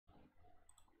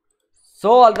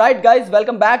So alright guys,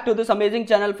 welcome back to this amazing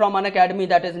channel from Unacademy,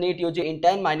 that is NEET UG in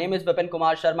 10. My name is Vipin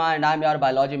Kumar Sharma and I am your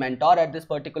biology mentor at this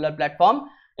particular platform.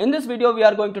 In this video we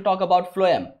are going to talk about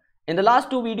phloem. In the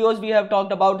last two videos we have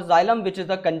talked about xylem, which is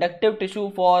the conductive tissue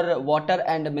for water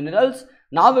and minerals.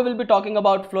 Now we will be talking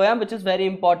about phloem, which is very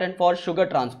important for sugar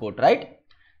transport, right?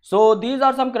 So these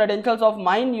are some credentials of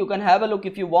mine. You can have a look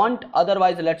if you want,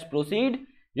 otherwise let's proceed.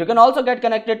 You can also get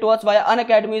connected to us via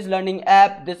Unacademy's learning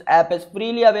app. This app is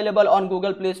freely available on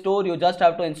Google Play Store. You just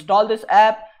have to install this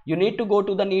app. You need to go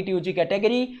to the NEET UG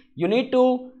category. You need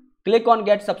to click on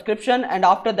get subscription, and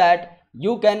after that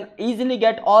you can easily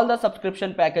get all the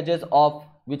subscription packages of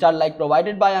which are like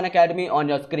provided by Unacademy on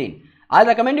your screen. I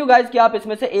recommend you guys कि आप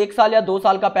इसमें से 1 साल या 2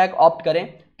 साल का pack opt करें,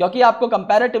 क्योंकि आपको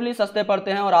कंपैरेटिवली सस्ते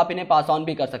पड़ते हैं और आप इन्हें पास ऑन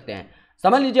भी कर सकते हैं।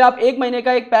 समझ लीजिए आप 1 महीने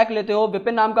का एक पैक लेते हो,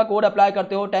 विपिन नाम का कोड अप्लाई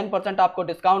करते हो, 10% आपको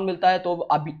डिस्काउंट मिलता है, तो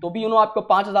भी आपको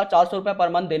 5,400 रुपए पर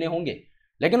मंथ देने होंगे।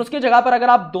 लेकिन उसकी जगह पर अगर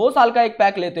आप 2 साल का एक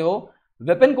पैक लेते हो,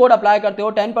 विपिन कोड अप्लाई करते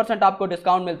हो, 10% आपको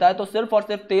डिस्काउंट मिलता है, तो सिर्फ और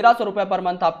सिर्फ 1,300 रुपए पर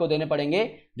मंथ आपको देने पड़ेंगे,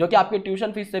 जो कि आपकी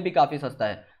ट्यूशन फीस से भी काफी सस्ता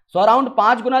है। सो अराउंड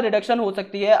 5 गुना रिडक्शन हो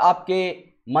सकती है आपके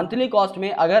मंथली कॉस्ट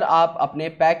में अगर आप अपने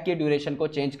पैक की ड्यूरेशन को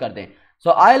चेंज कर दें।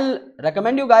 सो I will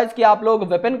recommend you guys कि आप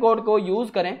लोग विपिन कोड को यूज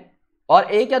करें और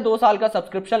 1 या 2 साल का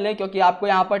सब्सक्रिप्शन लें, क्योंकि आपको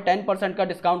यहाँ पर 10% का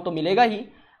डिस्काउंट तो मिलेगा ही।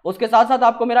 उसके साथ साथ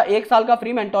आपको मेरा 1 साल का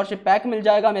फ्री मेंटोरशिप पैक मिल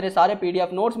जाएगा, मेरे सारे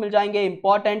PDF नोट्स मिल जाएंगे,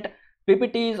 इंपॉर्टेंट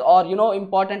PPTs और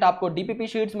इंपॉर्टेंट आपको DPP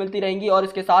शीट्स मिलती रहेंगी, और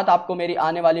इसके साथ आपको मेरी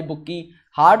आने वाली बुक की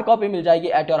हार्ड कॉपी मिल जाएगी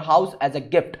at your house as a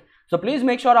gift. So please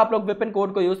make sure आप लोग विपिन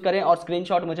कोड को यूज करें और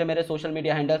स्क्रीनशॉट मुझे मेरे सोशल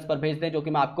मीडिया हैंडल्स पर भेज दें, जो कि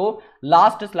मैं आपको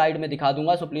लास्ट स्लाइड में दिखा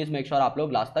दूंगा। सो प्लीज मेक श्योर आप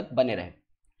लोग लास्ट तक बने रहें।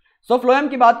 सो फ्लोएम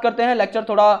की बात करते हैं। लेक्चर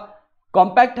थोड़ा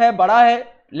कॉम्पैक्ट है, बड़ा है,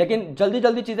 लेकिन जल्दी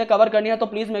जल्दी चीजें कवर करनी है, तो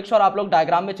प्लीज मेक श्योर आप लोग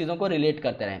डायग्राम में चीजों को रिलेट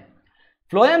करते रहें।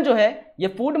 फ्लोएम जो है ये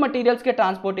फूड मटेरियल्स के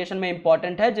ट्रांसपोर्टेशन में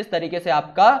इंपॉर्टेंट है, जिस तरीके से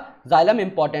आपका जाइलम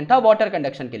इंपॉर्टेंट था वाटर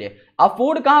कंडक्शन के लिए। अब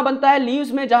फूड कहां बनता है?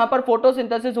 लीव्स में, जहां पर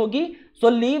फोटोसिंथेसिस होगी, सो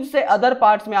लीव से अदर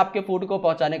पार्ट्स में आपके फूड को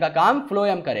पहुंचाने का काम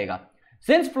फ्लोएम करेगा।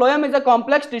 Since phloem is a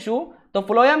complex tissue, तो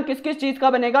फ्लोएम किस किस चीज का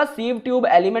बनेगा? सीव ट्यूब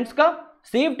एलिमेंट्स का।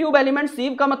 सीव ट्यूब एलिमेंट्स,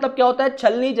 सीव का मतलब क्या होता है?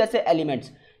 छलनी जैसे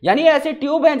एलिमेंट्स, यानी ऐसे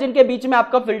ट्यूब हैं जिनके बीच में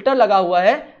आपका फिल्टर लगा हुआ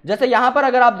है। जैसे यहां पर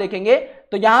अगर आप देखेंगे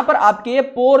तो यहां पर आपके ये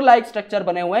पोर लाइक स्ट्रक्चर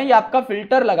बने हुए हैं, ये आपका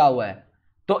फिल्टर लगा हुआ है।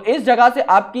 तो इस जगह से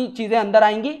आपकी चीजें अंदर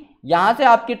आएंगी, यहां से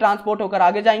आपकी ट्रांसपोर्ट होकर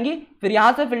आगे जाएंगी, फिर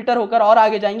यहां से फिल्टर होकर और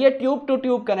आगे जाएंगी। ट्यूब टू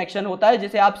ट्यूब कनेक्शन होता है,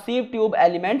 जिसे आप सीव ट्यूब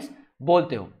एलिमेंट्स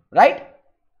बोलते हो, right.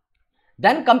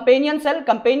 Then companion cell.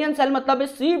 Companion cell मतलब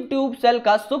सीव ट्यूब सेल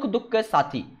का सुख दुख के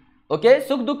साथी। ओके,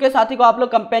 सुख दुख के साथी को आप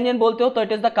लोग कंपेनियन बोलते हो, तो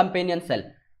it is the companion cell.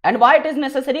 And why it is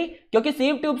necessary? क्योंकि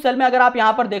सीव ट्यूब सेल में अगर आप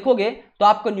यहां पर देखोगे तो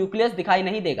आपको न्यूक्लियस दिखाई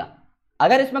नहीं देगा।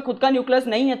 अगर इसमें खुद का न्यूक्लियस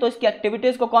नहीं है, तो इसकी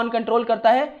एक्टिविटीज को कौन कंट्रोल करता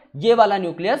है? ये वाला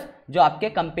न्यूक्लियस जो आपके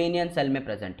कंपेनियन सेल में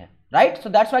प्रेजेंट है, right. So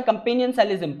that's why companion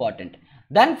cell is important.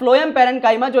 Then phloem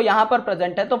parenchyma जो यहां पर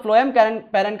प्रेजेंट है, तो फ्लोएम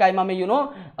पैरेन्काइमा में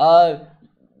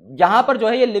यहां पर जो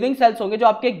है ये लिविंग सेल्स होंगे, जो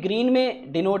आपके ग्रीन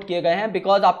में डिनोट किए गए हैं,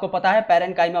 बिकॉज आपको पता है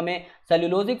पैरेन्काइमा में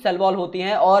सेल्यूलोजिक सेल वॉल होती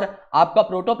हैं और आपका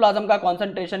प्रोटोप्लाज्म का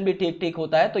कॉन्सेंट्रेशन भी ठीक ठीक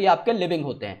होता है, तो ये आपके लिविंग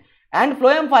होते हैं। एंड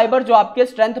फ्लोएम फाइबर जो आपके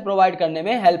स्ट्रेंथ प्रोवाइड करने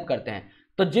में हेल्प करते हैं।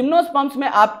 तो जिम्नोस्पर्म्स में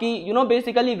आपकी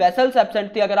बेसिकली वेसल्स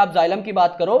एब्सेंट थी। अगर आप जाइलम की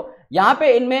बात करो, यहां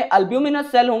पे इनमें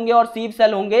अल्ब्यूमिनस सेल होंगे और सीव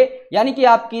सेल होंगे, यानी कि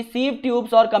आपकी सीव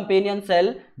ट्यूब्स और कंपेनियन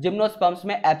सेल जिम्नोस्पर्म्स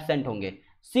में एब्सेंट होंगे।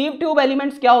 सीव ट्यूब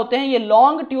एलिमेंट्स क्या होते हैं? ये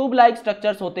लॉन्ग ट्यूब लाइक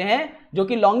स्ट्रक्चर्स होते हैं, जो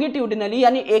कि लॉन्गिट्यूडिनली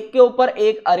यानी एक के ऊपर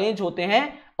एक अरेंज होते हैं,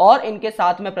 और इनके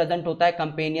साथ में प्रेजेंट होता है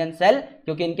कंपेनियन सेल,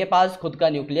 क्योंकि इनके पास खुद का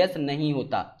न्यूक्लियस नहीं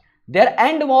होता। There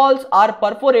and walls are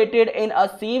perforated in a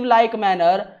सीव like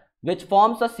manner which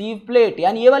forms a सीव plate.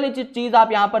 यानी ये वाली चीज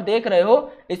आप यहां पर देख रहे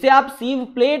हो, इसे आप सीव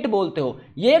प्लेट बोलते हो।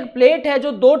 ये एक प्लेट है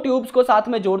जो 2 ट्यूब्स को साथ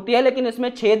में जोड़ती है, लेकिन इसमें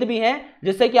छेद भी हैं,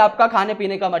 जिससे कि आपका खाने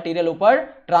पीने का मटेरियल ऊपर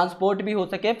ट्रांसपोर्ट भी हो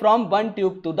सके from one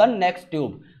tube to the next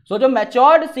tube. सो जो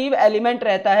मैच्योर्ड सीव एलिमेंट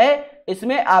रहता है,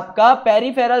 इसमें आपका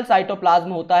पेरिफेरल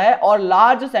साइटोप्लाज्म होता है और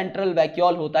लार्ज सेंट्रल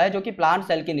वैक्यूल होता है, जो कि प्लांट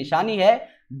सेल की निशानी है,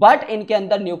 बट इनके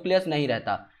अंदर न्यूक्लियस नहीं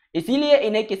रहता। इसीलिए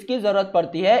इन्हें किसकी जरूरत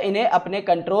पड़ती है? इन्हें अपने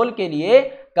कंट्रोल के लिए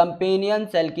कंपेनियन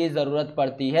सेल की जरूरत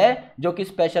पड़ती है, जो कि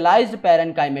स्पेशलाइज्ड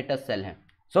पैरेन्काइमेटस सेल हैं।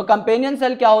 सो कंपेनियन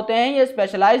सेल क्या होते हैं? ये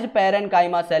स्पेशलाइज्ड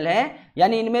पैरेन्काइमा सेल हैं,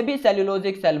 यानी इनमें भी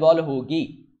सेल्यूलोजिक सेल वॉल होगी,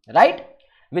 right,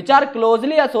 which are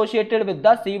closely associated with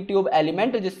the sieve tube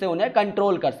element, जिससे उन्हें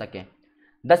कंट्रोल कर सके।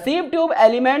 The sieve tube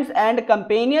elements and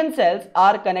companion cells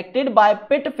are connected by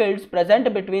pit fields present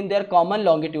between their common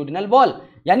longitudinal wall।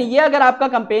 यानी ये अगर आपका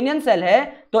companion cell है,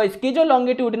 तो इसकी जो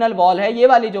लॉन्गिट्यूडिनल वॉल है, ये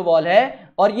वाली जो वॉल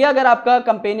है, और ये अगर आपका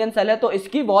कंपेनियन सेल है, तो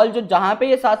इसकी वॉल जो जहां पे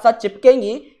ये साथ साथ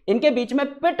चिपकेंगी, इनके बीच में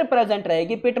पिट प्रेजेंट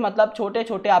रहेगी। पिट मतलब छोटे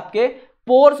छोटे आपके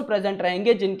पोर्स प्रेजेंट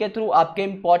रहेंगे जिनके थ्रू आपके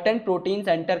इंपॉर्टेंट प्रोटीन्स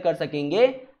एंटर कर सकेंगे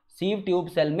सीव ट्यूब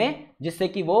सेल में, जिससे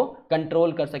कि वो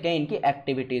कंट्रोल कर सकें इनकी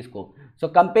एक्टिविटीज को। सो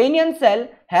companion cell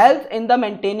help in the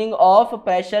maintaining of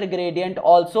pressure gradient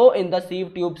also in the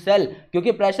sieve tube cell,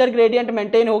 क्योंकि प्रेशर ग्रेडियंट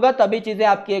मेंटेन होगा तभी चीजें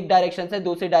आपकी एक डायरेक्शन से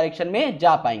दूसरी डायरेक्शन में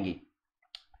जा पाएंगी।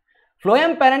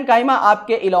 फ्लोएम पैरेन्काइमा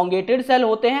आपके इलोंगेटेड सेल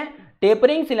होते हैं,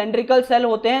 टेपरिंग सिलेंड्रिकल सेल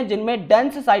होते हैं जिनमें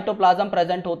डेंस साइटोप्लाज्म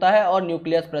प्रेजेंट होता है और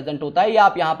न्यूक्लियस प्रेजेंट होता है, ये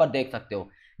आप यहां पर देख सकते हो।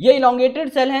 ये इलोंगेटेड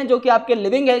सेल हैं जो कि आपके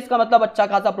लिविंग है, इसका मतलब अच्छा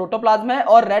खासा प्रोटोप्लाज्म है,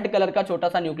 और रेड कलर का छोटा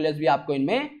सा न्यूक्लियस भी आपको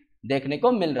इनमें देखने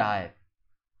को मिल रहा है।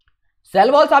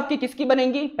 सेल वॉल्स आपकी किसकी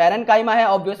बनेंगी? पैरेन्काइमा है,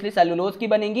 ऑब्वियसली सेलुलोज की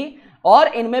बनेंगी, और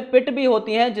इनमें पिट भी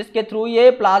होती हैं जिसके थ्रू ये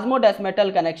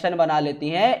प्लाज्मोडेस्मेटल कनेक्शन बना लेती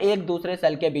हैं एक दूसरे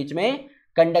सेल के बीच में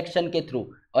कंडक्शन के थ्रू,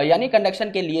 और यानी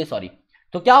कंडक्शन के लिए सॉरी।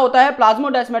 तो क्या होता है,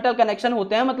 प्लाज्मोडेस्मेटल कनेक्शन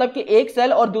होते हैं, मतलब कि एक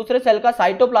सेल और दूसरे सेल का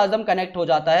साइटोप्लाज्म कनेक्ट हो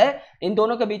जाता है, इन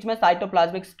दोनों के बीच में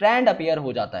साइटोप्लाज्मिक स्ट्रैंड अपीयर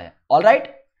हो जाता है। Alright,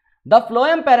 the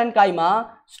phloem parenchyma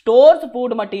stores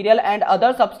food material and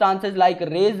other substances like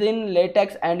resin,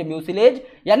 latex and mucilage,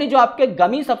 यानी जो आपके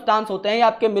गमी सब्सटेंस होते हैं या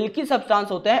आपके मिल्की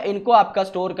सब्सटेंस होते हैं, इनको आपका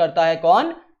स्टोर करता है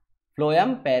कौन?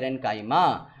 Phloem parenchyma.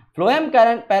 फ्लोएम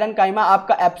पैरेन्काइमा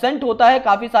आपका एब्सेंट होता है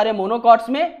काफी सारे मोनोकॉट्स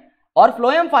में, और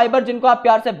फ्लोएम फाइबर जिनको आप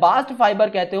प्यार से बास्ट फाइबर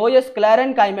कहते हो, ये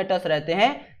स्क्लेरेनकाइमेटस रहते हैं,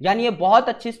 यानी ये बहुत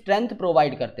अच्छी स्ट्रेंथ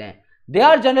प्रोवाइड करते हैं। They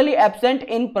are generally absent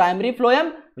in primary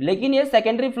phloem, लेकिन ये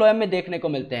सेकेंडरी फ्लोएम में देखने को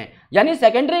मिलते हैं, यानी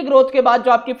सेकेंडरी ग्रोथ के बाद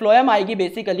जो आपकी फ्लोएम आएगी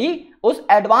बेसिकली उस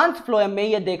एडवांस फ्लोएम में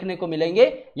ये देखने को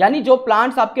मिलेंगे, यानी जो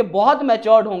प्लांट्स आपके बहुत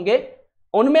मैच्योर्ड होंगे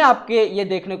उनमें आपके ये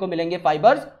देखने को मिलेंगे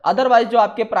फाइबर्स। अदरवाइज जो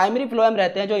आपके प्राइमरी फ्लोएम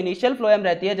रहते हैं, जो इनिशियल फ्लोएम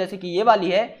रहती है जैसे कि ये वाली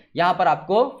है, यहां पर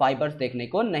आपको फाइबर्स देखने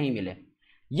को नहीं मिले।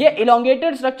 ये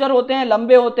इलोंगेटेड स्ट्रक्चर होते हैं,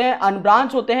 लंबे होते हैं,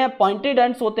 अनब्रांच होते हैं, पॉइंटेड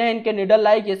एंड्स होते हैं, इनके निडल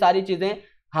लाइक, ये सारी चीजें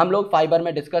हम लोग फाइबर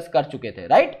में डिस्कस कर चुके थे,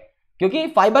 राइट? क्योंकि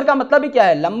फाइबर का मतलब ही क्या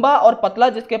है? लंबा और पतला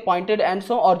जिसके पॉइंटेड एंड्स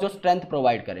हो और जो स्ट्रेंथ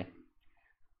प्रोवाइड करे।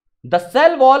 The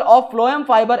cell wall of phloem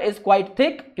fibre is quite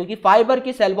thick, क्योंकि फाइबर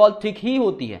की सेल वॉल थिक ही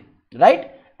होती है,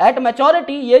 राइट? एट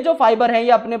मैच्योरिटी ये जो फाइबर है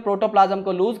ये अपने प्रोटोप्लाज्म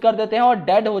को लूज कर देते हैं और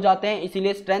डेड हो जाते हैं,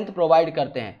 इसीलिए स्ट्रेंथ प्रोवाइड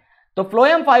करते हैं। तो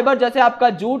फ्लोएम फाइबर जैसे आपका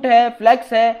जूट है,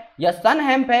 फ्लेक्स है या सन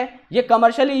हेम्प है, ये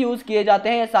कमर्शियली यूज किए जाते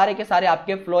हैं, ये सारे के सारे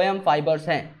आपके फ्लोएम फाइबर्स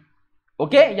हैं।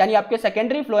 ओके, यानी आपके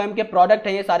सेकेंडरी फ्लोएम के प्रोडक्ट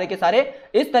हैं ये सारे के सारे।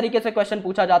 इस तरीके से क्वेश्चन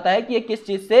पूछा जाता है कि ये किस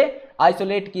चीज से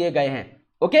आइसोलेट किए गए हैं।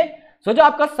 ओके, सो जो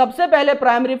आपका सबसे पहले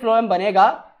प्राइमरी फ्लोएम बनेगा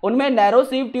उनमें नैरो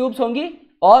सीव ट्यूब्स होंगी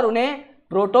और उन्हें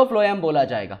प्रोटोफ्लोएम बोला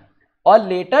जाएगा, और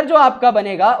लेटर जो आपका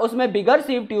बनेगा उसमें बिगर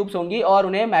सीव ट्यूब्स होंगी और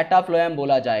उन्हें मेटाफ्लोएम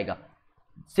बोला जाएगा।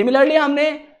 सिमिलरली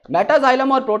हमने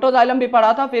मेटाजाइलम और प्रोटोजाइलम भी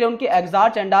पढ़ा था, फिर उनकी एक्सार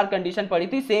चेंडार कंडीशन पढ़ी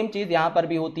थी, सेम चीज यहां पर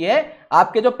भी होती है।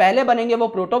 आपके जो पहले बनेंगे वो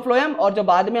प्रोटोफ्लोएम, और जो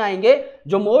बाद में आएंगे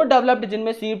जो मोर डेवलप्ड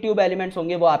जिनमें सीव ट्यूब एलिमेंट्स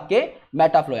होंगे वो आपके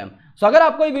मेटाफ्लोएम। सो अगर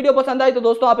आपको ये वीडियो पसंद आई तो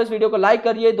दोस्तों आप इस वीडियो को लाइक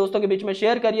करिए, दोस्तों के बीच में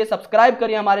शेयर करिए, सब्सक्राइब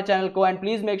करिए हमारे चैनल को, and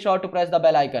please make sure to press the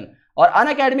bell icon. और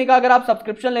अनअकैडमी का अगर आप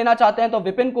सब्सक्रिप्शन लेना चाहते हैं तो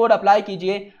विपिन कोड अप्लाई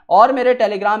कीजिए, और मेरे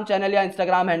टेलीग्राम चैनल या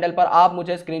इंस्टाग्राम हैंडल पर आप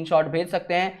मुझे स्क्रीनशॉट भेज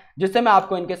सकते हैं जिससे मैं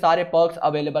आपको इनके सारे पर्क्स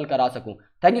अवेलेबल करा सकूं।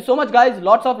 Thank you so much guys,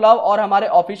 lots of love. और हमारे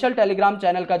ऑफिशियल टेलीग्राम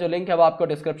चैनल का जो लिंक है वो आपको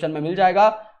डिस्क्रिप्शन में मिल जाएगा,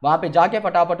 वहां पे जाके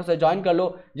फटाफट उसे ज्वाइन कर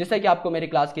लो जिससे कि आपको मेरी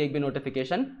क्लास की एक भी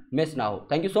नोटिफिकेशन मिस ना हो।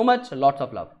 Thank you so much, lots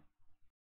of love.